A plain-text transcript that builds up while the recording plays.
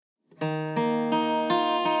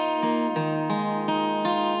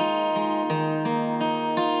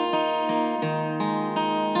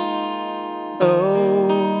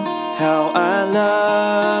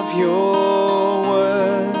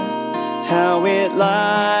how it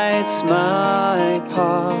lights my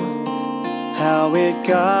path, how it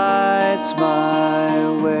guides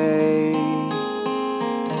my way.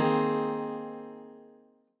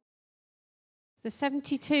 The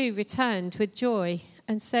 72 returned with joy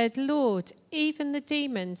and said, "Lord, even the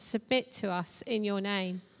demons submit to us in your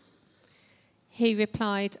name." He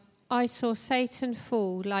replied, "I saw Satan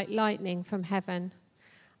fall like lightning from heaven.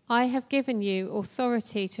 I have given you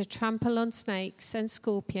authority to trample on snakes and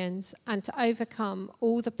scorpions and to overcome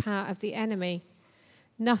all the power of the enemy.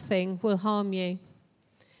 Nothing will harm you.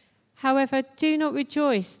 However, do not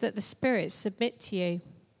rejoice that the spirits submit to you,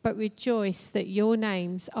 but rejoice that your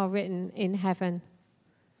names are written in heaven."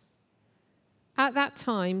 At that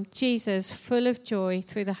time, Jesus, full of joy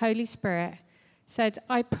through the Holy Spirit, said,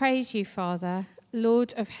 "I praise you, Father,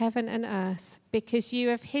 Lord of heaven and earth, because you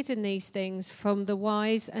have hidden these things from the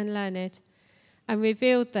wise and learned and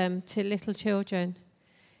revealed them to little children.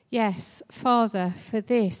 Yes, Father, for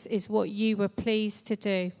this is what you were pleased to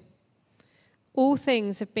do. All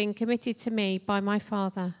things have been committed to me by my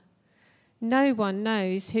Father. No one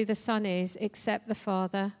knows who the Son is except the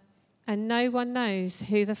Father, and no one knows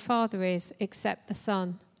who the Father is except the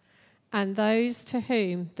Son, and those to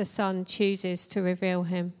whom the Son chooses to reveal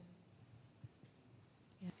him."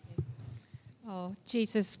 Oh,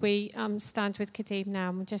 Jesus, we stand with Kadeem now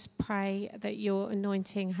and just pray that your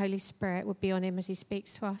anointing, Holy Spirit, would be on him as he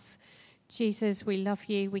speaks to us. Jesus, we love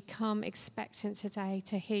you. We come expectant today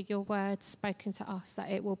to hear your words spoken to us, that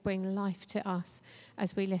it will bring life to us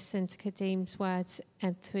as we listen to Kadeem's words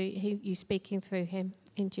and through you speaking through him.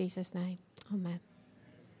 In Jesus' name, amen.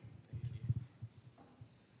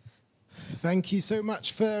 Thank you so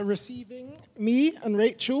much for receiving me and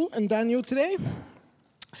Rachel and Daniel today.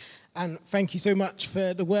 And thank you so much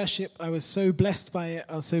for the worship. I was so blessed by it.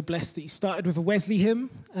 I was so blessed that you started with a Wesley hymn,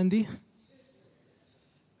 Andy.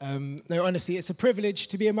 No, honestly, it's a privilege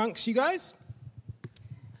to be amongst you guys.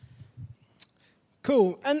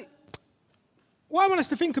 Cool. And what I want us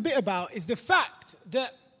to think a bit about is the fact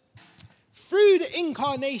that through the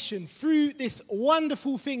incarnation, through this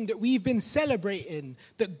wonderful thing that we've been celebrating,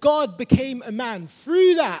 that God became a man,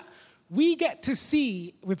 through that, we get to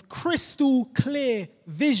see with crystal clear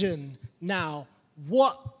vision now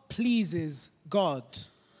what pleases God.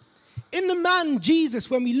 In the man Jesus,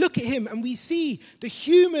 when we look at him and we see the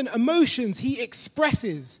human emotions he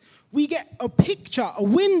expresses, we get a picture, a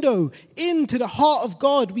window into the heart of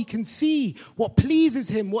God. We can see what pleases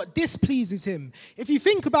him, what displeases him. If you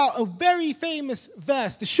think about a very famous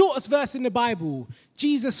verse, the shortest verse in the Bible,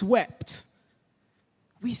 Jesus wept.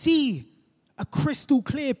 We see a crystal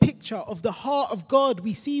clear picture of the heart of God.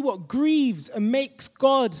 We see what grieves and makes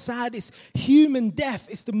God sad. It's human death.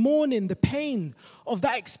 It's the mourning, the pain of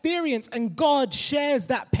that experience. And God shares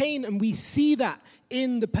that pain, and we see that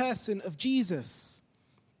in the person of Jesus.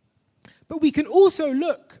 But we can also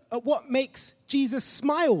look at what makes Jesus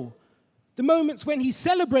smile. The moments when he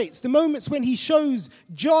celebrates, the moments when he shows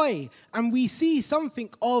joy, and we see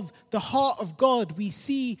something of the heart of God. We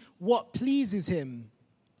see what pleases him.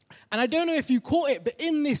 And I don't know if you caught it, but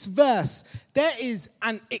in this verse, there is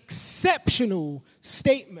an exceptional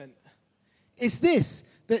statement. It's this,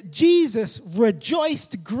 that Jesus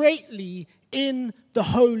rejoiced greatly in the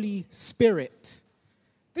Holy Spirit.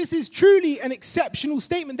 This is truly an exceptional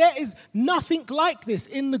statement. There is nothing like this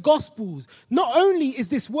in the Gospels. Not only is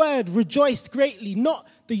this word rejoiced greatly, not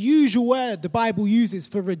the usual word the Bible uses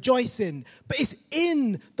for rejoicing, but it's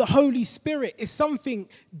in the Holy Spirit. It's something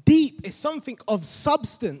deep. It's something of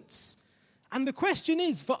substance. And the question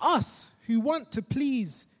is, for us who want to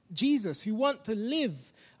please Jesus, who want to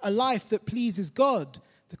live a life that pleases God,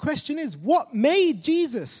 the question is, what made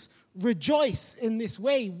Jesus rejoice in this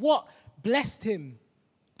way? What blessed him?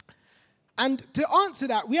 And to answer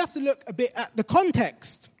that, we have to look a bit at the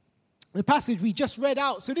context, the passage we just read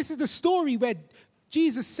out. So this is the story where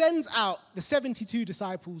Jesus sends out the 72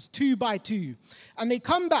 disciples, 2 by 2. And they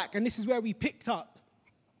come back, and this is where we picked up.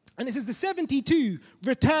 And it says the 72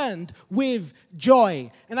 returned with joy.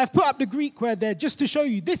 And I've put up the Greek word there just to show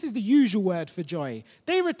you this is the usual word for joy.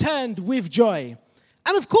 They returned with joy.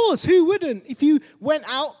 And of course, who wouldn't? If you went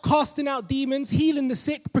out casting out demons, healing the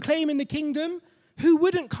sick, proclaiming the kingdom, who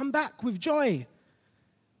wouldn't come back with joy?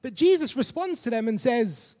 But Jesus responds to them and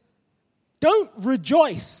says, don't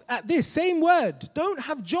rejoice at this. Same word. Don't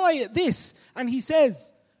have joy at this. And he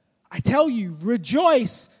says, I tell you,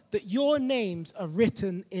 rejoice that your names are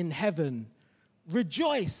written in heaven.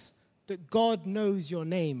 Rejoice that God knows your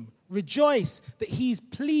name. Rejoice that he's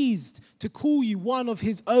pleased to call you one of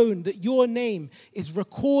his own, that your name is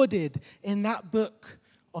recorded in that book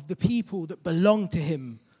of the people that belong to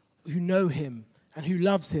him, who know him and who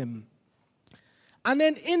loves him. And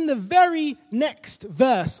then in the very next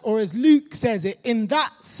verse, or as Luke says it, in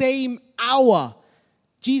that same hour,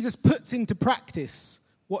 Jesus puts into practice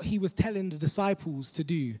what he was telling the disciples to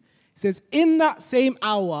do. He says, in that same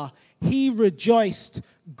hour, he rejoiced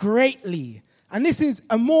greatly. And this is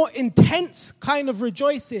a more intense kind of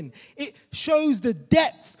rejoicing. It shows the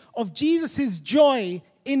depth of Jesus' joy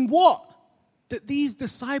in what? That these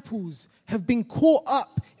disciples have been caught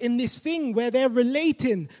up in this thing where they're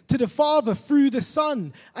relating to the Father through the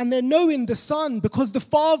Son, and they're knowing the Son because the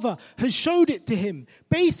Father has showed it to him.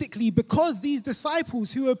 Basically, because these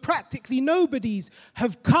disciples, who are practically nobodies,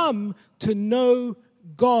 have come to know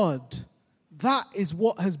God. That is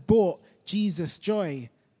what has brought Jesus joy.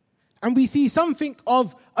 And we see something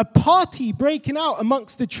of a party breaking out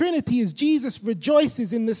amongst the Trinity as Jesus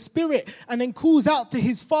rejoices in the Spirit and then calls out to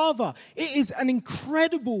his Father. It is an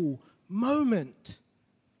incredible moment.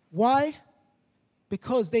 Why?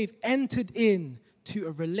 Because they've entered into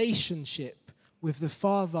a relationship with the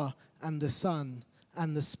Father and the Son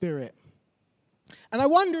and the Spirit. And I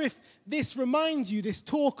wonder if this reminds you, this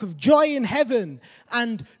talk of joy in heaven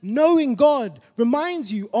and knowing God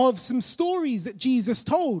reminds you of some stories that Jesus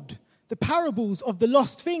told, the parables of the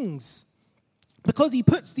lost things. Because he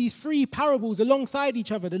puts these three parables alongside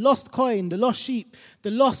each other, the lost coin, the lost sheep,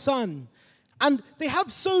 the lost son. And they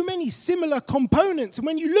have so many similar components. And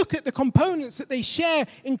when you look at the components that they share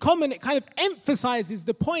in common, it kind of emphasizes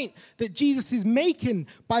the point that Jesus is making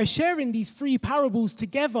by sharing these three parables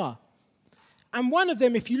together. And one of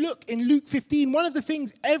them, if you look in Luke 15, one of the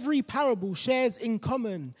things every parable shares in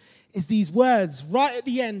common is these words right at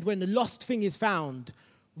the end when the lost thing is found.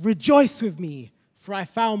 Rejoice with me, for I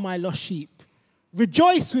found my lost sheep.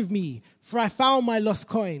 Rejoice with me, for I found my lost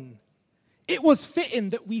coin. It was fitting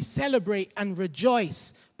that we celebrate and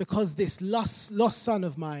rejoice because this lost son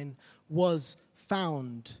of mine was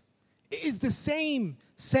found. It is the same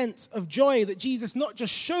sense of joy that Jesus not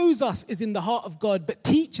just shows us is in the heart of God, but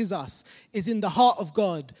teaches us is in the heart of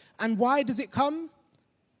God. And why does it come?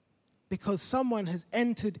 Because someone has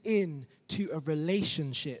entered into a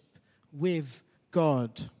relationship with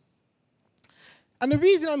God. And the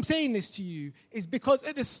reason I'm saying this to you is because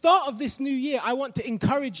at the start of this new year, I want to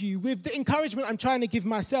encourage you with the encouragement I'm trying to give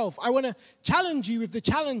myself. I want to challenge you with the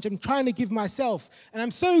challenge I'm trying to give myself. And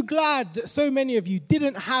I'm so glad that so many of you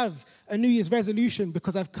didn't have a New Year's resolution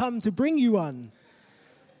because I've come to bring you one.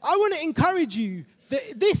 I want to encourage you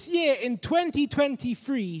that this year in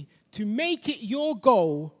 2023 to make it your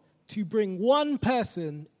goal to bring one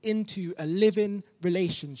person into a living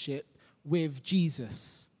relationship with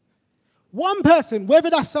Jesus. One person, whether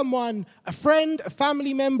that's someone, a friend, a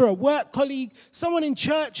family member, a work colleague, someone in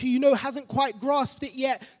church who you know hasn't quite grasped it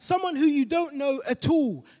yet, someone who you don't know at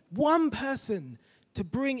all. One person to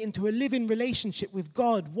bring into a living relationship with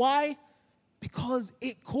God. Why? Because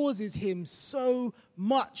it causes him so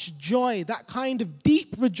much joy, that kind of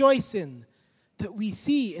deep rejoicing that we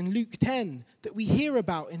see in Luke 10, that we hear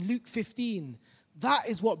about in Luke 15. That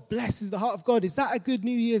is what blesses the heart of God. Is that a good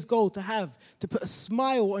New Year's goal to have? To put a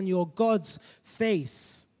smile on your God's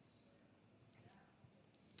face?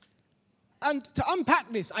 And to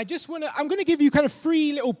unpack this, I'm going to give you kind of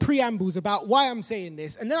 3 little preambles about why I'm saying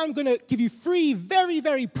this. And then I'm going to give you 3 very,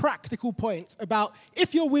 very practical points about,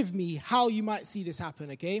 if you're with me, how you might see this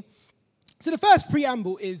happen, okay? So the first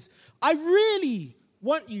preamble is, I really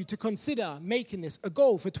want you to consider making this a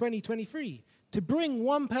goal for 2023. To bring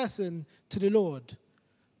one person to the Lord.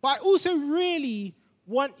 But I also really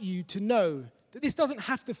want you to know that this doesn't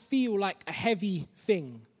have to feel like a heavy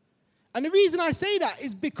thing. And the reason I say that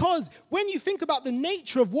is because when you think about the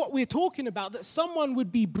nature of what we're talking about, that someone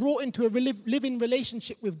would be brought into a living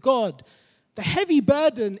relationship with God, the heavy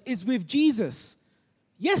burden is with Jesus.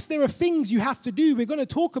 Yes, there are things you have to do. We're going to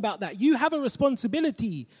talk about that. You have a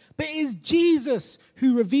responsibility. But it is Jesus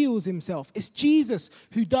who reveals himself. It's Jesus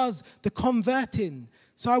who does the converting.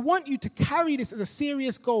 So I want you to carry this as a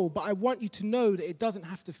serious goal, but I want you to know that it doesn't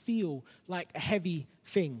have to feel like a heavy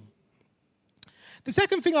thing. The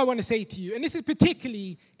second thing I want to say to you, and this is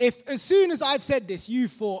particularly if as soon as I've said this, you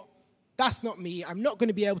thought, that's not me. I'm not going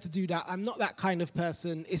to be able to do that. I'm not that kind of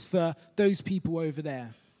person. It's for those people over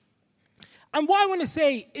there. And what I want to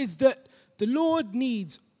say is that the Lord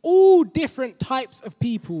needs all different types of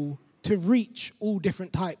people to reach all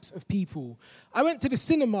different types of people. I went to the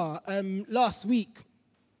cinema last week,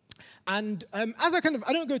 and as I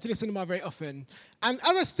don't go to the cinema very often, and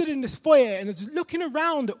as I stood in this foyer and was looking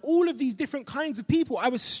around at all of these different kinds of people, I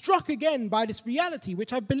was struck again by this reality,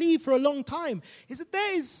 which I believe for a long time, is that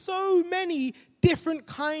there is so many different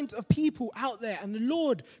kinds of people out there, and the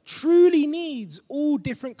Lord truly needs all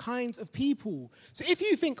different kinds of people. So if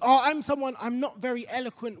you think, I'm not very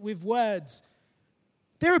eloquent with words,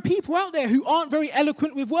 there are people out there who aren't very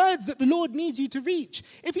eloquent with words that the Lord needs you to reach.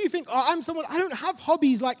 If you think, I don't have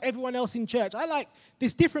hobbies like everyone else in church. I like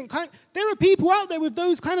this different kind. There are people out there with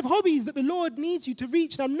those kind of hobbies that the Lord needs you to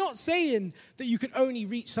reach. And I'm not saying that you can only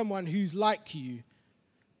reach someone who's like you.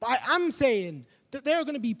 But I am saying that there are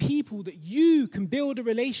going to be people that you can build a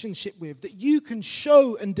relationship with, that you can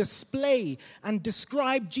show and display and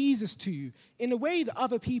describe Jesus to in a way that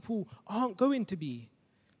other people aren't going to be.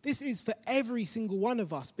 This is for every single one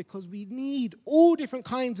of us because we need all different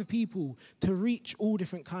kinds of people to reach all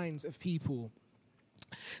different kinds of people.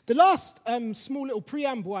 The last small little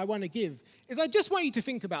preamble I want to give is I just want you to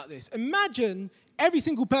think about this. Imagine every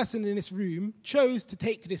single person in this room chose to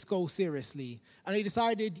take this goal seriously. And they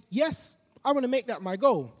decided, yes, I want to make that my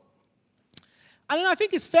goal. And then I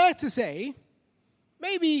think it's fair to say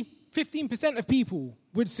maybe 15% of people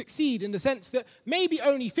would succeed in the sense that maybe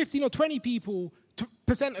only 15 or 20%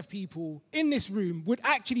 of people in this room would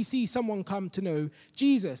actually see someone come to know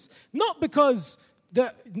Jesus. Not because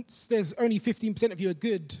there's only 15% of you are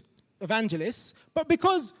good evangelists, but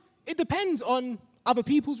because it depends on other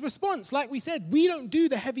people's response. Like we said, we don't do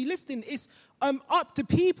the heavy lifting. It's up to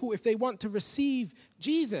people if they want to receive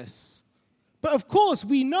Jesus. But of course,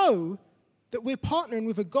 we know that we're partnering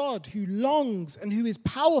with a God who longs and who is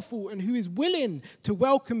powerful and who is willing to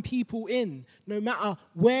welcome people in, no matter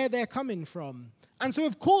where they're coming from. And so,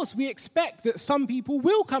 of course, we expect that some people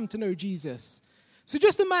will come to know Jesus. So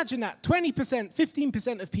just imagine that, 20%,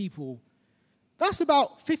 15% of people. That's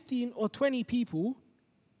about 15 or 20 people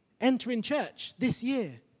entering church this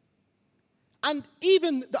year. And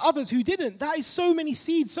even the others who didn't, that is so many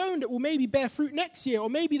seeds sown that will maybe bear fruit next year, or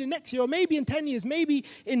maybe the next year, or maybe in 10 years, maybe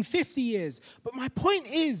in 50 years. But my point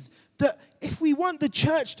is that if we want the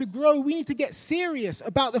church to grow, we need to get serious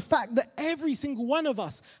about the fact that every single one of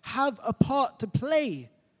us have a part to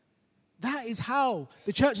play. That is how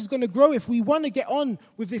the church is going to grow if we want to get on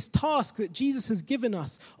with this task that Jesus has given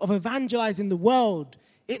us of evangelizing the world.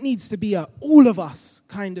 It needs to be a all of us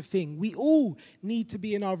kind of thing. We all need to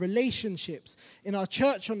be in our relationships, in our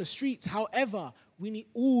church, on the streets. However, we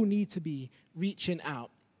all need to be reaching out.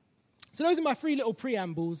 So those are my 3 little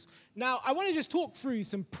preambles. Now, I want to just talk through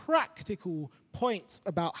some practical points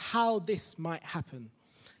about how this might happen.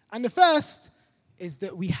 And the first is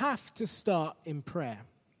that we have to start in prayer.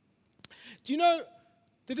 Do you know,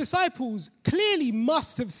 the disciples clearly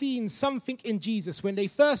must have seen something in Jesus when they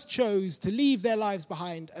first chose to leave their lives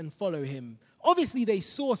behind and follow him. Obviously, they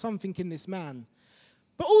saw something in this man.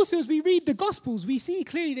 But also, as we read the Gospels, we see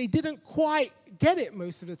clearly they didn't quite get it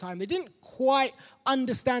most of the time. They didn't quite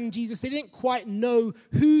understand Jesus. They didn't quite know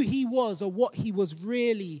who he was or what he was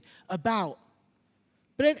really about.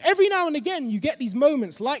 But then every now and again, you get these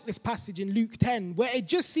moments like this passage in Luke 10 where it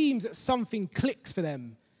just seems that something clicks for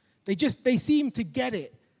them. They seem to get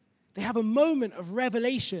it. They have a moment of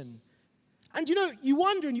revelation. And you know, you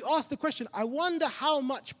wonder and you ask the question, I wonder how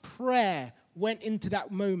much prayer went into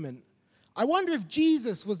that moment. I wonder if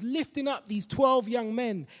Jesus was lifting up these 12 young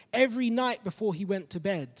men every night before he went to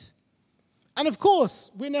bed. And of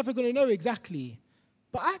course, we're never going to know exactly.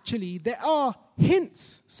 But actually, there are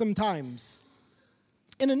hints sometimes.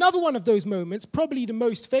 In another one of those moments, probably the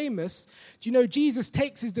most famous, do you know, Jesus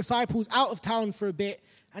takes his disciples out of town for a bit,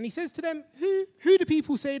 and he says to them, who do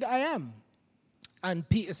people say that I am? And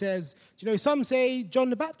Peter says, do you know, some say John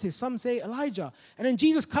the Baptist, some say Elijah. And then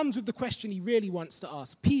Jesus comes with the question he really wants to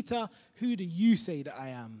ask. Peter, who do you say that I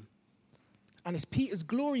am? And it's Peter's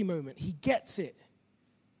glory moment. He gets it.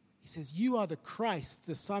 He says, you are the Christ,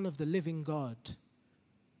 the Son of the living God.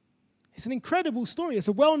 It's an incredible story. It's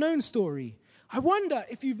a well-known story. I wonder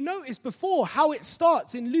if you've noticed before how it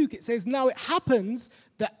starts in Luke. It says, now it happens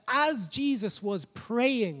that as Jesus was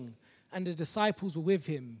praying and the disciples were with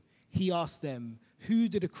him, he asked them, who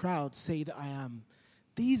do the crowd say that I am?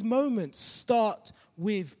 These moments start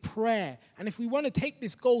with prayer. And if we want to take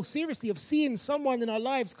this goal seriously of seeing someone in our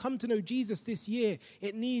lives come to know Jesus this year,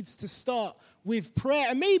 it needs to start with prayer.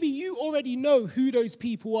 And maybe you already know who those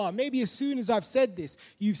people are. Maybe as soon as I've said this,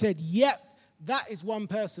 you've said, yep, that is one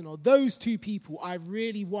person or those 2 people. I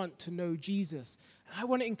really want to know Jesus. And I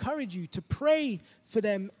want to encourage you to pray for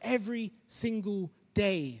them every single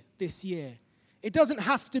day this year. It doesn't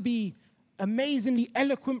have to be amazingly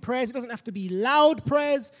eloquent prayers. It doesn't have to be loud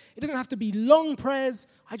prayers. It doesn't have to be long prayers.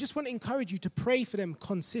 I just want to encourage you to pray for them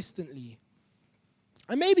consistently.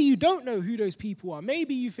 And maybe you don't know who those people are.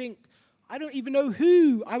 Maybe you think, I don't even know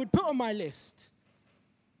who I would put on my list.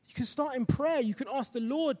 You can start in prayer. You can ask the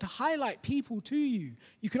Lord to highlight people to you.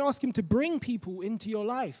 You can ask him to bring people into your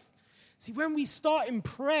life. See, when we start in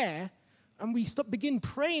prayer and we begin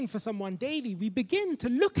praying for someone daily, we begin to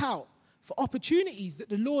look out for opportunities that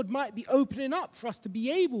the Lord might be opening up for us to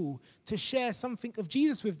be able to share something of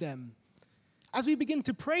Jesus with them. As we begin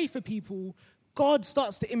to pray for people, God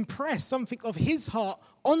starts to impress something of his heart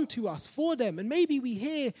onto us for them. And maybe we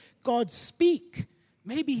hear God speak.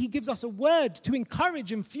 Maybe he gives us a word to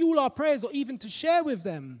encourage and fuel our prayers or even to share with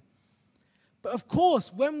them. But of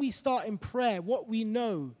course, when we start in prayer, what we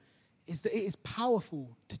know is that it is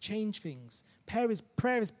powerful to change things. Prayer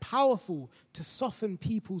is powerful to soften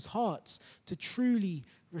people's hearts, to truly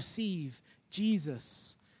receive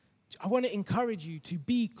Jesus. I want to encourage you to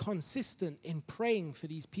be consistent in praying for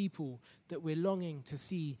these people that we're longing to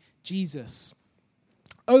see Jesus.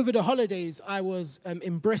 Over the holidays, I was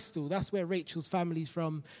in Bristol. That's where Rachel's family's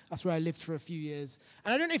from. That's where I lived for a few years.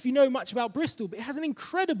 And I don't know if you know much about Bristol, but it has an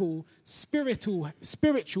incredible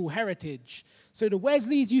spiritual heritage. So the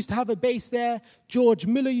Wesleys used to have a base there. George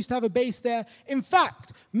Muller used to have a base there. In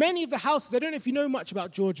fact, many of the houses, I don't know if you know much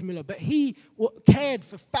about George Muller, but he cared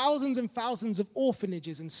for thousands and thousands of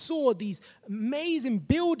orphanages and saw these amazing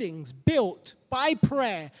buildings built by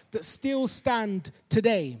prayer that still stand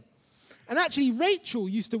today. And actually, Rachel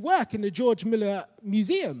used to work in the George Muller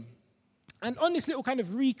Museum. And on this little kind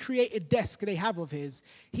of recreated desk they have of his,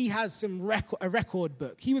 he has a record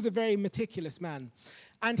book. He was a very meticulous man.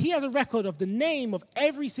 And he has a record of the name of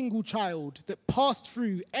every single child that passed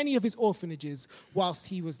through any of his orphanages whilst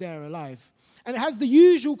he was there alive. And it has the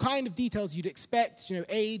usual kind of details you'd expect,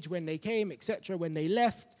 age, when they came, etc., when they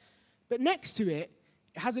left. But next to it,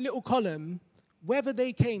 it has a little column, whether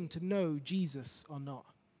they came to know Jesus or not.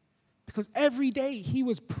 Because every day he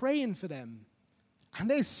was praying for them. And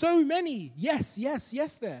there's so many yes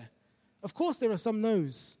there. Of course there are some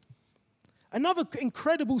no's. Another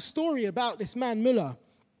incredible story about this man Muller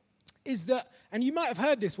is that, and you might have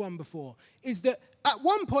heard this one before, is that at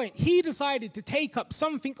one point he decided to take up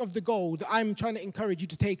something of the goal that I'm trying to encourage you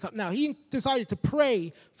to take up now. He decided to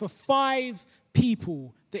pray for 5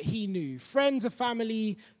 people that he knew, friends of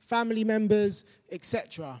family members,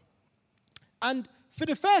 etc. And for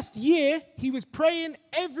the first year, he was praying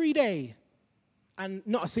every day, and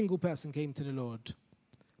not a single person came to the Lord.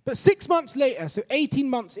 But 6 months later, so 18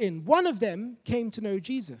 months in, one of them came to know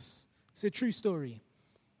Jesus. It's a true story.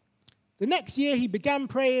 The next year, he began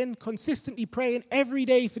praying, consistently praying every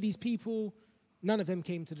day for these people. None of them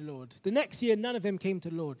came to the Lord. The next year, none of them came to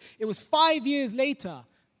the Lord. It was 5 years later,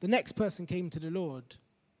 the next person came to the Lord.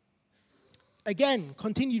 Again,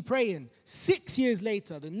 continued praying. 6 years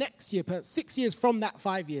later, the next year, 6 years from that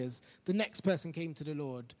 5 years, the next person came to the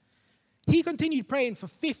Lord. He continued praying for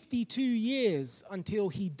 52 years until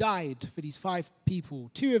he died for these 5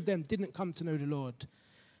 people. 2 of them didn't come to know the Lord.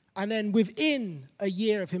 And then within a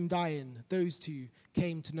year of him dying, those 2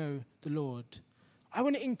 came to know the Lord. I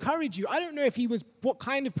want to encourage you. I don't know what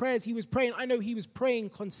kind of prayers he was praying. I know he was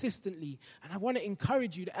praying consistently. And I want to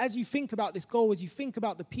encourage you that as you think about this goal, as you think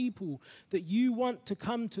about the people that you want to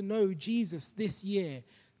come to know Jesus this year,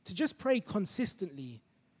 to just pray consistently.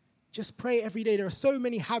 Just pray every day. There are so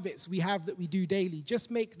many habits we have that we do daily. Just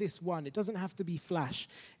make this one. It doesn't have to be flash.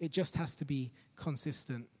 It just has to be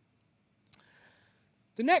consistent.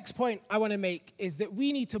 The next point I want to make is that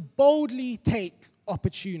we need to boldly take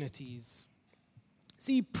opportunities.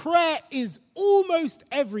 See, prayer is almost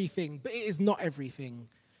everything, but it is not everything.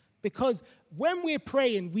 Because when we're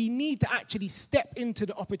praying, we need to actually step into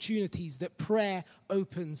the opportunities that prayer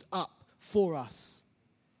opens up for us.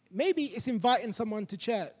 Maybe it's inviting someone to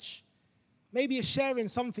church. Maybe it's sharing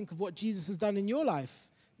something of what Jesus has done in your life.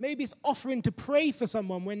 Maybe it's offering to pray for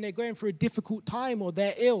someone when they're going through a difficult time or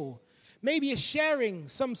they're ill. Maybe it's sharing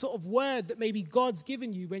some sort of word that maybe God's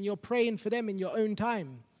given you when you're praying for them in your own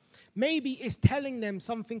time. Maybe it's telling them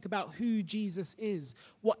something about who Jesus is.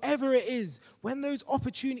 Whatever it is, when those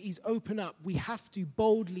opportunities open up, we have to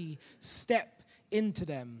boldly step into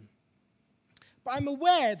them. But I'm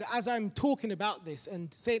aware that as I'm talking about this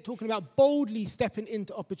and talking about boldly stepping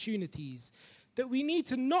into opportunities, that we need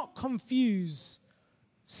to not confuse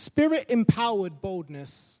spirit-empowered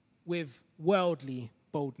boldness with worldly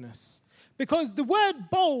boldness. Because the word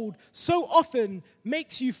bold so often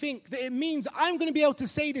makes you think that it means I'm going to be able to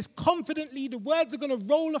say this confidently, the words are going to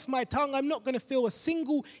roll off my tongue, I'm not going to feel a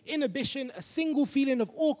single inhibition, a single feeling of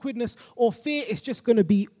awkwardness or fear, it's just going to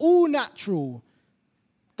be all natural.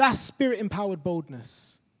 That's spirit-empowered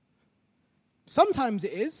boldness. Sometimes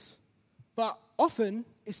it is, but often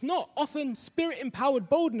it's not. Often spirit-empowered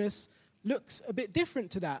boldness looks a bit different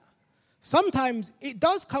to that. Sometimes it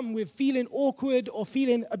does come with feeling awkward or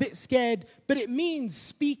feeling a bit scared, but it means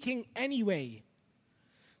speaking anyway.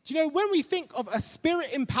 Do you know, when we think of a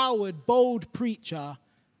spirit-empowered, bold preacher,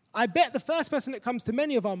 I bet the first person that comes to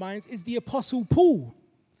many of our minds is the Apostle Paul.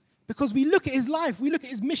 Because we look at his life, we look at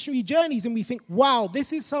his missionary journeys, and we think, wow,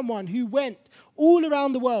 this is someone who went all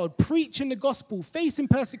around the world preaching the gospel, facing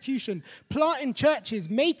persecution, planting churches,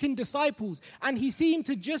 making disciples, and he seemed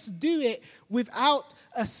to just do it without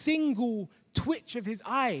a single twitch of his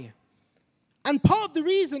eye. And part of the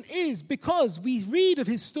reason is because we read of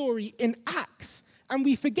his story in Acts, and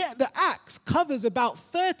we forget that Acts covers about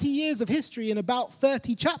 30 years of history in about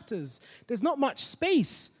 30 chapters. There's not much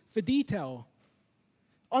space for detail.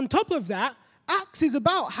 On top of that, Acts is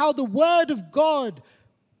about how the word of God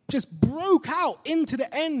just broke out into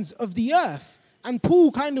the ends of the earth. And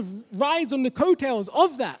Paul kind of rides on the coattails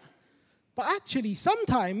of that. But actually,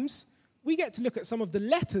 sometimes we get to look at some of the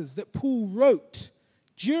letters that Paul wrote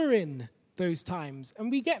during those times. And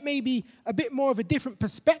we get maybe a bit more of a different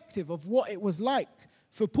perspective of what it was like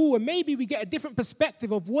for Paul. And maybe we get a different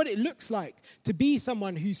perspective of what it looks like to be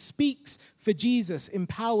someone who speaks for Jesus,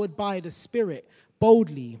 empowered by the Spirit,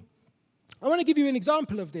 boldly. I want to give you an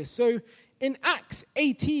example of this. So in Acts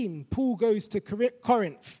 18, Paul goes to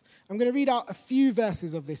Corinth. I'm going to read out a few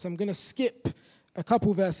verses of this. I'm going to skip a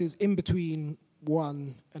couple verses in between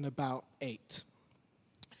 1 and about 8.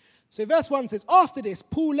 So verse 1 says, after this,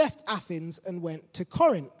 Paul left Athens and went to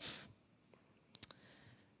Corinth.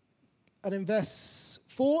 And in verse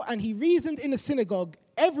 4, and he reasoned in the synagogue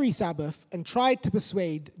every Sabbath and tried to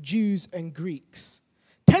persuade Jews and Greeks,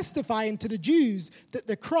 testifying to the Jews that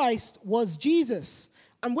the Christ was Jesus.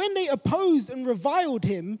 And when they opposed and reviled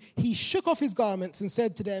him, he shook off his garments and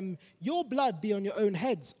said to them, your blood be on your own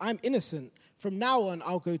heads. I'm innocent. From now on,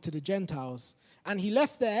 I'll go to the Gentiles. And he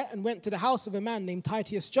left there and went to the house of a man named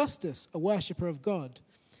Titius Justus, a worshipper of God.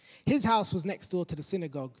 His house was next door to the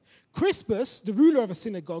synagogue. Crispus, the ruler of a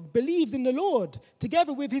synagogue, believed in the Lord,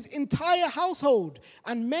 together with his entire household.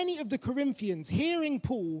 And many of the Corinthians, hearing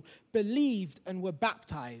Paul, believed and were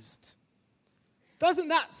baptized. Doesn't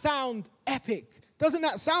that sound epic? Doesn't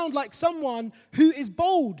that sound like someone who is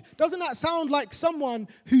bold? Doesn't that sound like someone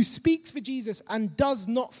who speaks for Jesus and does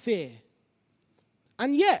not fear?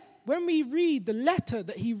 And yet, when we read the letter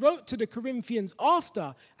that he wrote to the Corinthians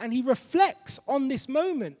after, and he reflects on this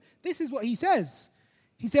moment, this is what he says.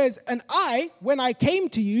 He says, and I, when I came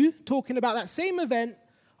to you, talking about that same event,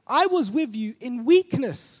 I was with you in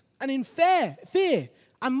weakness and in fear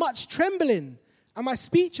and much trembling. And my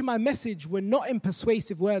speech and my message were not in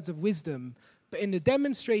persuasive words of wisdom, but in the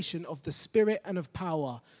demonstration of the Spirit and of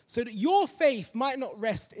power, so that your faith might not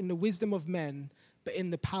rest in the wisdom of men, but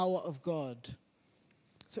in the power of God.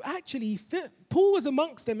 So actually, Paul was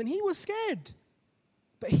amongst them and he was scared.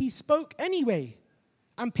 But he spoke anyway.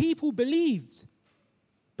 And people believed.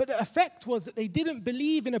 But the effect was that they didn't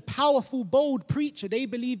believe in a powerful, bold preacher. They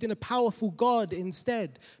believed in a powerful God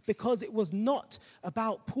instead. Because it was not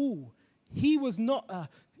about Paul. He was not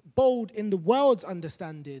bold in the world's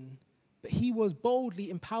understanding. But he was boldly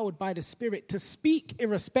empowered by the Spirit to speak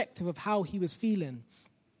irrespective of how he was feeling.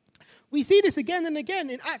 We see this again and again.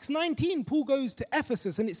 In Acts 19, Paul goes to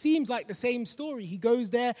Ephesus, and it seems like the same story. He goes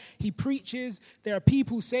there, he preaches, there are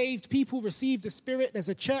people saved, people receive the Spirit, there's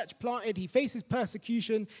a church planted, he faces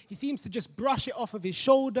persecution, he seems to just brush it off of his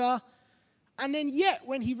shoulder. And then yet,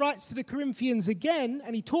 when he writes to the Corinthians again,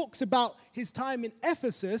 and he talks about his time in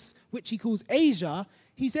Ephesus, which he calls Asia,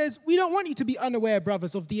 he says, we don't want you to be unaware,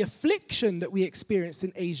 brothers, of the affliction that we experienced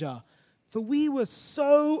in Asia. For we were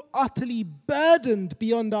so utterly burdened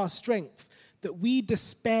beyond our strength that we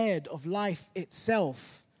despaired of life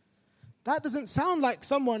itself. That doesn't sound like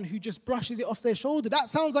someone who just brushes it off their shoulder. That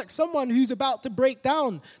sounds like someone who's about to break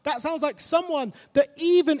down. That sounds like someone that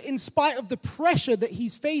even in spite of the pressure that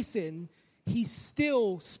he's facing, he's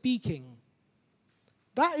still speaking.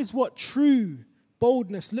 That is what true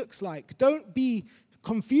boldness looks like. Don't be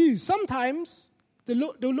confused. Sometimes the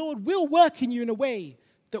Lord will work in you in a way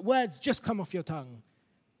that words just come off your tongue.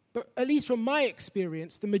 But at least from my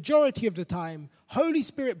experience, the majority of the time, Holy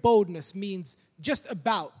Spirit boldness means just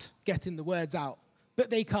about getting the words out. But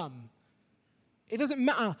they come. It doesn't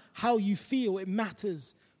matter how you feel. It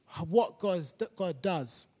matters what God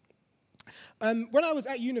does. When I was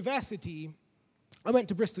at university, I went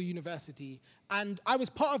to Bristol University, and I was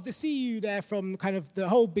part of the CU there from kind of the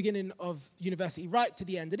whole beginning of university right to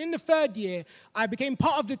the end. And in the third year, I became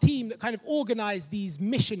part of the team that kind of organized these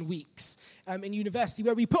mission weeks in university,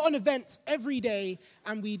 where we put on events every day,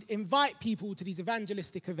 and we'd invite people to these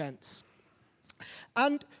evangelistic events.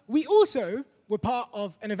 And we also were part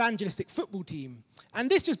of an evangelistic football team. And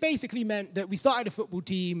this just basically meant that we started a football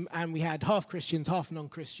team and we had half Christians, half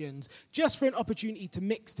non-Christians, just for an opportunity to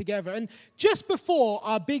mix together. And just before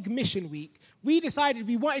our big mission week, we decided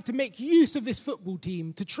we wanted to make use of this football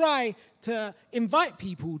team to try to invite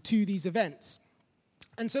people to these events.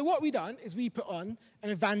 And so what we done is we put on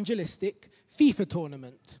an evangelistic FIFA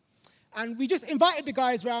tournament. And we just invited the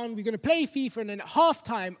guys around, we're going to play FIFA, and then at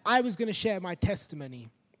halftime, I was going to share my testimony.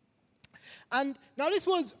 And now this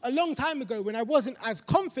was a long time ago when I wasn't as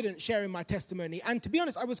confident sharing my testimony. And to be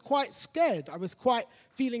honest, I was quite scared. I was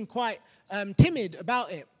feeling quite timid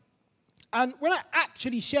about it. And when I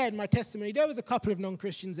actually shared my testimony, there was a couple of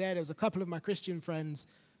non-Christians there. There was a couple of my Christian friends.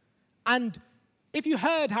 And if you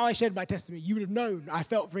heard how I shared my testimony, you would have known I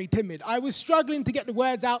felt very timid. I was struggling to get the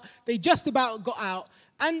words out. They just about got out.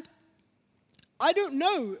 And I don't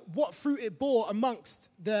know what fruit it bore amongst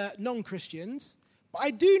the non-Christians. But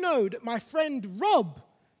I do know that my friend Rob,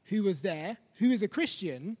 who was there, who is a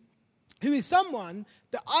Christian, who is someone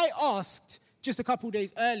that I asked just a couple of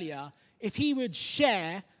days earlier if he would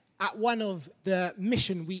share at one of the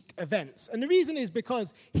Mission Week events. And the reason is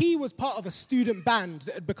because he was part of a student band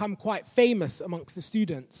that had become quite famous amongst the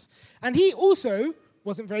students. And he also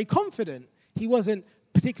wasn't very confident. He wasn't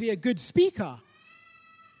particularly a good speaker.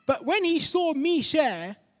 But when he saw me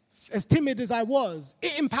share, as timid as I was,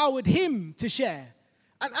 it empowered him to share.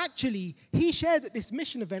 And actually, he shared at this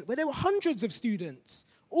mission event where there were hundreds of students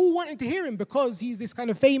all wanting to hear him because he's this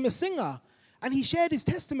kind of famous singer. And he shared his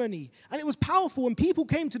testimony. And it was powerful, and people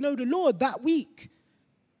came to know the Lord that week.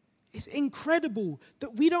 It's incredible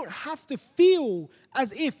that we don't have to feel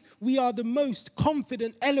as if we are the most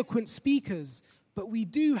confident, eloquent speakers, but we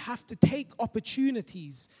do have to take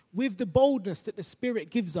opportunities with the boldness that the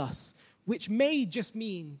Spirit gives us, which may just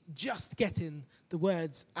mean just getting the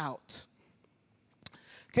words out.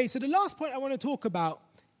 Okay, so the last point I want to talk about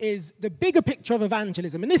is the bigger picture of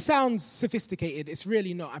evangelism. And this sounds sophisticated. It's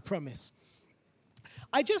really not, I promise.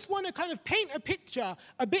 I just want to kind of paint a picture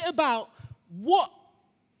a bit about what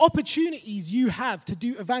opportunities you have to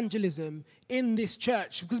do evangelism in this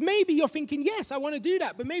church. Because maybe you're thinking, yes, I want to do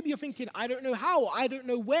that. But maybe you're thinking, I don't know how, or I don't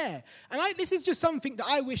know where. And this is just something that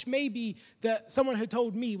I wish maybe that someone had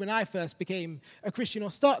told me when I first became a Christian, or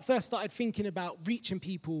first started thinking about reaching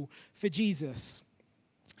people for Jesus.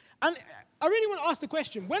 And I really want to ask the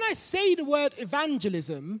question, when I say the word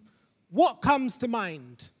evangelism, what comes to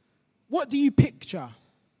mind? What do you picture?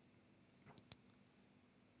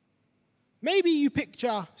 Maybe you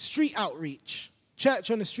picture street outreach,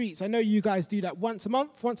 church on the streets. I know you guys do that once a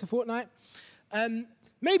month, once a fortnight.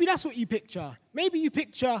 Maybe that's what you picture. Maybe you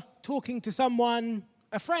picture talking to someone,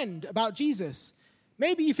 a friend, about Jesus.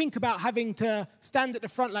 Maybe you think about having to stand at the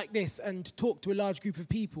front like this and talk to a large group of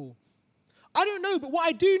people. I don't know, but what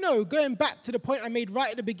I do know, going back to the point I made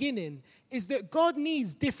right at the beginning, is that God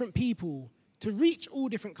needs different people to reach all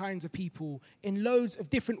different kinds of people in loads of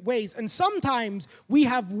different ways. And sometimes we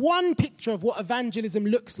have one picture of what evangelism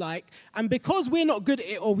looks like, and because we're not good at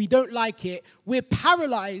it or we don't like it, we're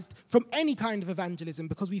paralyzed from any kind of evangelism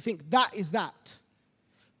because we think that is that.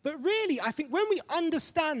 But really, I think when we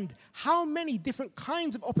understand how many different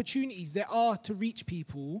kinds of opportunities there are to reach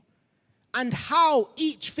people and how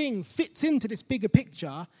each thing fits into this bigger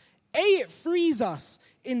picture, it frees us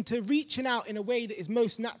into reaching out in a way that is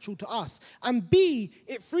most natural to us. And B,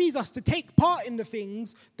 it frees us to take part in the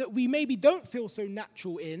things that we maybe don't feel so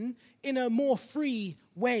natural in a more free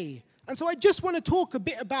way. And so I just want to talk a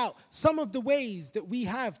bit about some of the ways that we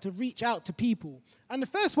have to reach out to people. And the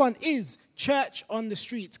first one is church on the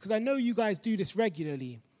streets, because I know you guys do this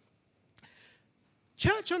regularly.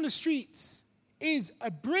 Church on the streets is a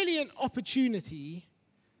brilliant opportunity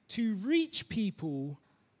to reach people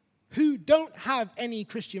who don't have any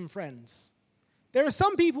Christian friends. There are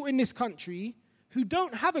some people in this country who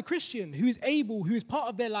don't have a Christian who is part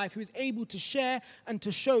of their life, who is able to share and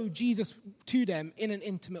to show Jesus to them in an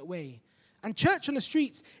intimate way. And church on the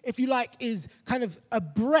streets, if you like, is kind of a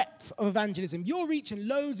breadth of evangelism. You're reaching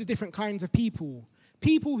loads of different kinds of people.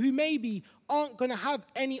 People who maybe aren't going to have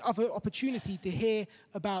any other opportunity to hear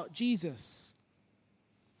about Jesus.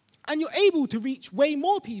 And you're able to reach way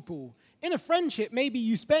more people. In a friendship, maybe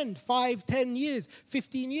you spend 5, 10 years,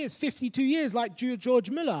 15 years, 52 years, like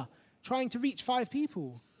George Miller, trying to reach 5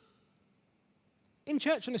 people. In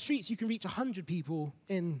church on the streets, you can reach 100 people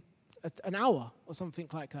in an hour or something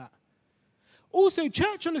like that. Also,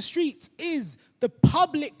 church on the streets is the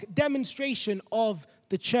public demonstration of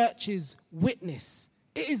the church's witness.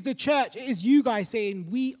 It is the church, it is you guys saying,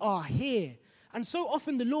 we are here. And so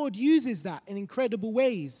often the Lord uses that in incredible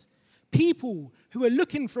ways. people who are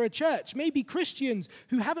looking for a church, maybe Christians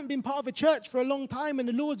who haven't been part of a church for a long time and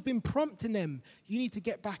the Lord's been prompting them, you need to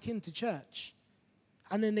get back into church.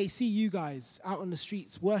 And then they see you guys out on the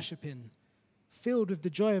streets worshiping, filled with the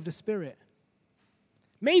joy of the Spirit.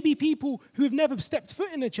 Maybe people who have never stepped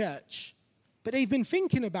foot in a church, but they've been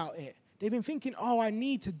thinking about it. They've been thinking, I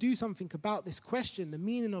need to do something about this question, the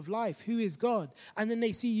meaning of life, who is God? And then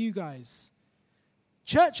they see you guys.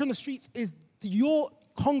 Church on the streets is your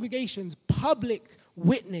congregation's public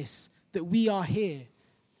witness that we are here,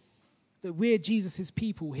 that we're Jesus'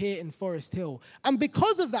 people here in Forest Hill. And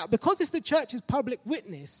because of that, because it's the church's public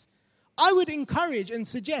witness, I would encourage and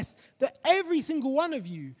suggest that every single one of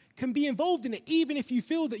you can be involved in it, even if you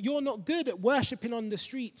feel that you're not good at worshiping on the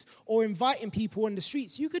streets or inviting people on the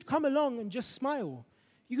streets. You could come along and just smile.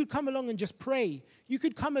 You could come along and just pray. You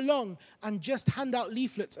could come along and just hand out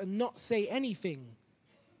leaflets and not say anything.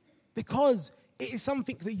 Because it is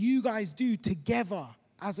something that you guys do together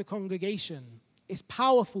as a congregation. It's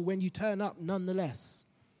powerful when you turn up nonetheless.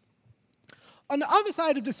 On the other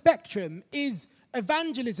side of the spectrum is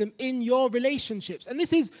evangelism in your relationships. And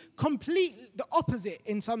this is completely the opposite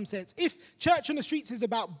in some sense. If church on the streets is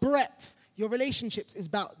about breadth, your relationships is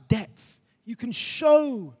about depth. You can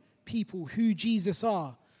show people who Jesus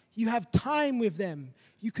are. You have time with them.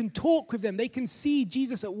 You can talk with them. They can see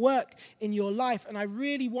Jesus at work in your life. And I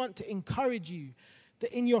really want to encourage you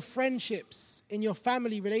that in your friendships, in your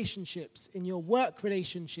family relationships, in your work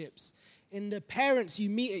relationships, in the parents you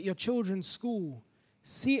meet at your children's school,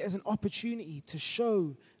 see it as an opportunity to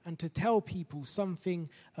show and to tell people something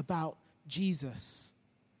about Jesus.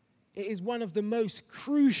 It is one of the most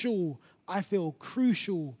crucial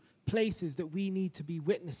places that we need to be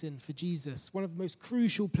witnessing for Jesus. One of the most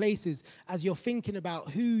crucial places as you're thinking about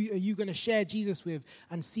who are you going to share Jesus with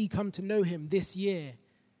and see come to know him this year.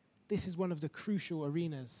 This is one of the crucial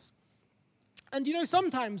arenas. And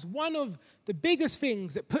sometimes one of the biggest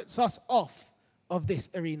things that puts us off of this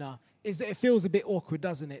arena is that it feels a bit awkward,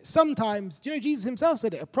 doesn't it? Sometimes, Jesus himself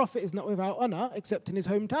said it, a prophet is not without honor except in his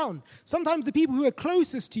hometown. Sometimes the people who are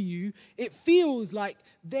closest to you, it feels like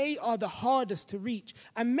they are the hardest to reach.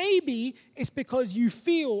 And maybe it's because you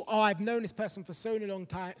feel, I've known this person for such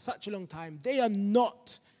a long time, they are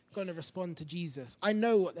not going to respond to Jesus. I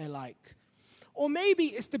know what they're like. Or maybe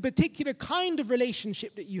it's the particular kind of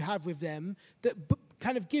relationship that you have with them that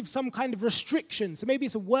kind of gives some kind of restriction. So maybe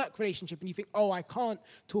it's a work relationship and you think, I can't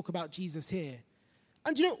talk about Jesus here.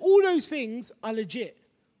 And all those things are legit.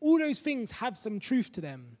 All those things have some truth to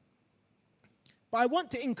them. But I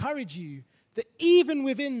want to encourage you that even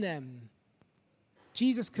within them,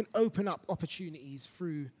 Jesus can open up opportunities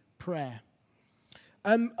through prayer.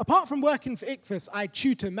 Apart from working for ICFAS, I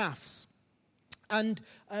tutor maths. And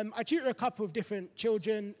I tutor a couple of different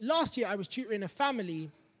children. Last year, I was tutoring a family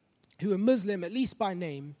who are Muslim, at least by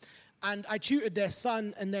name, and I tutored their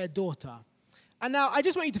son and their daughter. And now, I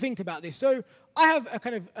just want you to think about this. So I have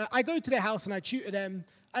I go to their house and I tutor them,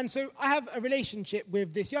 and so I have a relationship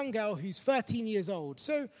with this young girl who's 13 years old.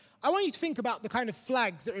 So I want you to think about the kind of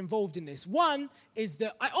flags that are involved in this. One is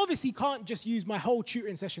that I obviously can't just use my whole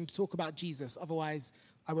tutoring session to talk about Jesus, otherwise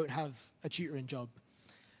I won't have a tutoring job.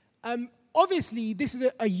 Obviously, this is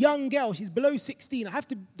a young girl. She's below 16.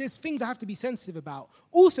 There's things I have to be sensitive about.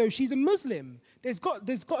 Also, she's a Muslim. There's got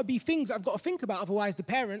to be things I've got to think about. Otherwise, the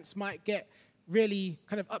parents might get really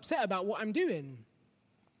kind of upset about what I'm doing.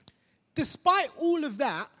 Despite all of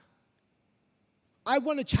that, I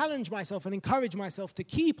want to challenge myself and encourage myself to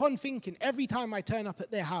keep on thinking every time I turn up at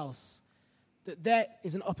their house that there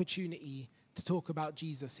is an opportunity to talk about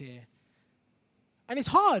Jesus here. And it's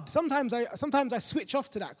hard. Sometimes I switch off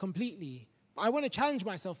to that completely. But I want to challenge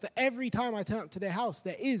myself that every time I turn up to their house,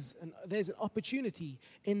 there's an opportunity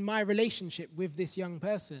in my relationship with this young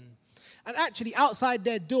person. And actually, outside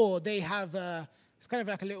their door, they have it's kind of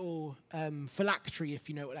like a little phylactery, if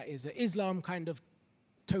you know what that is, an Islam kind of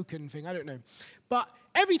token thing. I don't know. But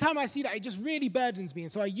every time I see that, it just really burdens me.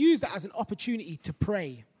 And so I use that as an opportunity to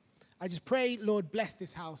pray. I just pray, Lord, bless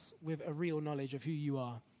this house with a real knowledge of who you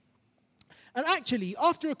are. And actually,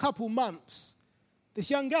 after a couple months,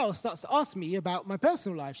 this young girl starts to ask me about my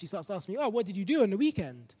personal life. She starts to ask me, what did you do on the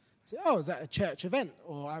weekend? I say, I was at a church event,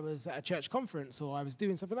 or I was at a church conference, or I was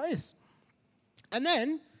doing something like this. And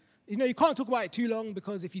then, you can't talk about it too long,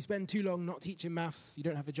 because if you spend too long not teaching maths, you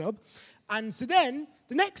don't have a job. And so then,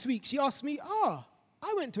 the next week, she asked me, I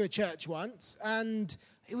went to a church once, and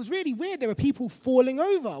it was really weird. There were people falling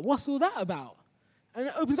over. What's all that about? And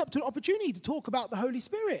it opens up to an opportunity to talk about the Holy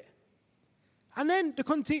Spirit. And then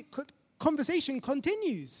the conversation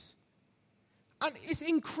continues. And it's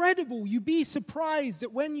incredible. You'd be surprised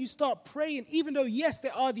that when you start praying, even though, yes,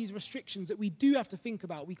 there are these restrictions that we do have to think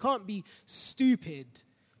about. We can't be stupid.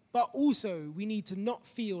 But also, we need to not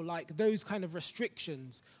feel like those kind of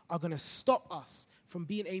restrictions are going to stop us from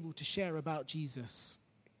being able to share about Jesus.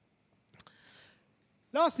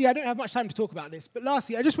 Lastly, I don't have much time to talk about this, but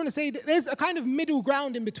lastly, I just want to say that there's a kind of middle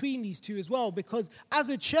ground in between these two as well, because as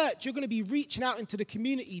a church, you're going to be reaching out into the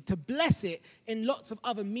community to bless it in lots of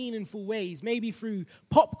other meaningful ways, maybe through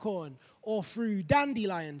popcorn or through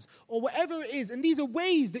dandelions or whatever it is. And these are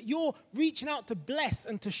ways that you're reaching out to bless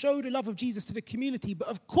and to show the love of Jesus to the community. But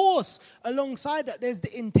of course, alongside that, there's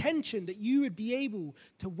the intention that you would be able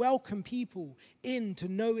to welcome people into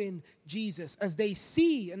knowing Jesus as they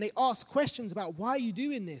see and they ask questions about why are you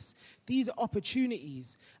doing this. These are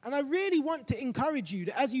opportunities. And I really want to encourage you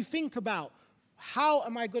that as you think about how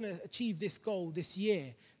am I going to achieve this goal this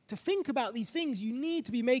year, to think about these things, you need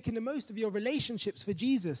to be making the most of your relationships for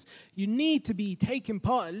Jesus. You need to be taking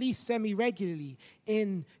part, at least semi-regularly,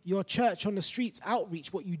 in your church on the streets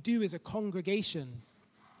outreach, what you do as a congregation.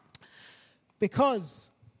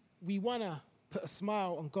 Because we want to put a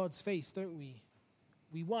smile on God's face, don't we?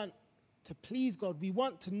 We want to please God. We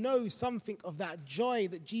want to know something of that joy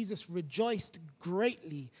that Jesus rejoiced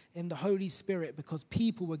greatly in the Holy Spirit because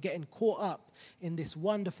people were getting caught up in this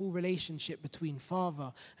wonderful relationship between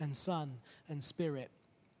Father and Son and Spirit.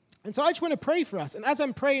 And so I just want to pray for us. And as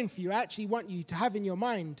I'm praying for you, I actually want you to have in your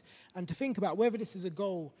mind and to think about whether this is a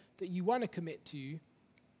goal that you want to commit to,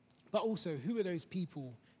 but also who are those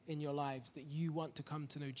people in your lives that you want to come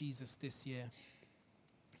to know Jesus this year.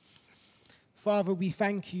 Father, we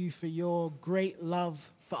thank you for your great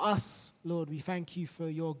love for us. Lord, we thank you for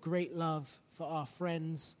your great love for our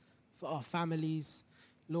friends, for our families.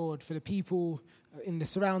 Lord, for the people in the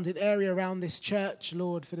surrounding area around this church.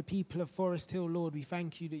 Lord, for the people of Forest Hill. Lord, we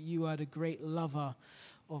thank you that you are the great lover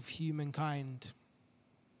of humankind.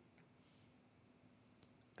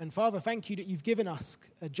 And Father, thank you that you've given us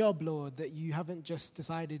a job, Lord, that you haven't just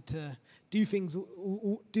decided to do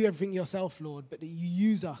everything yourself, Lord, but that you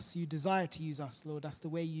use us, you desire to use us, Lord. That's the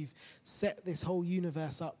way you've set this whole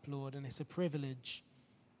universe up, Lord, and it's a privilege.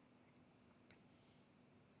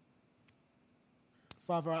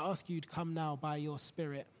 Father, I ask you to come now by your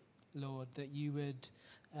Spirit, Lord, that you would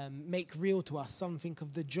make real to us something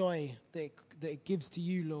of the joy that it gives to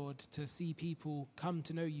you, Lord, to see people come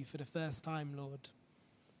to know you for the first time, Lord.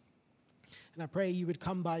 And I pray you would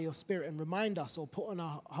come by your Spirit and remind us or put on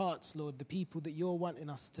our hearts, Lord, the people that you're wanting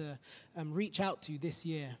us to reach out to this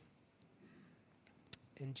year.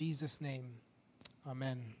 In Jesus' name,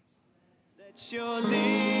 amen. Let your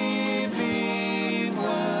living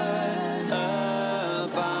word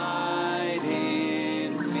abide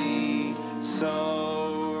in me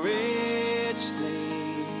so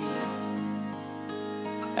richly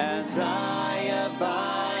as I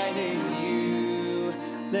abide in you.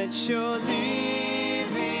 Let your living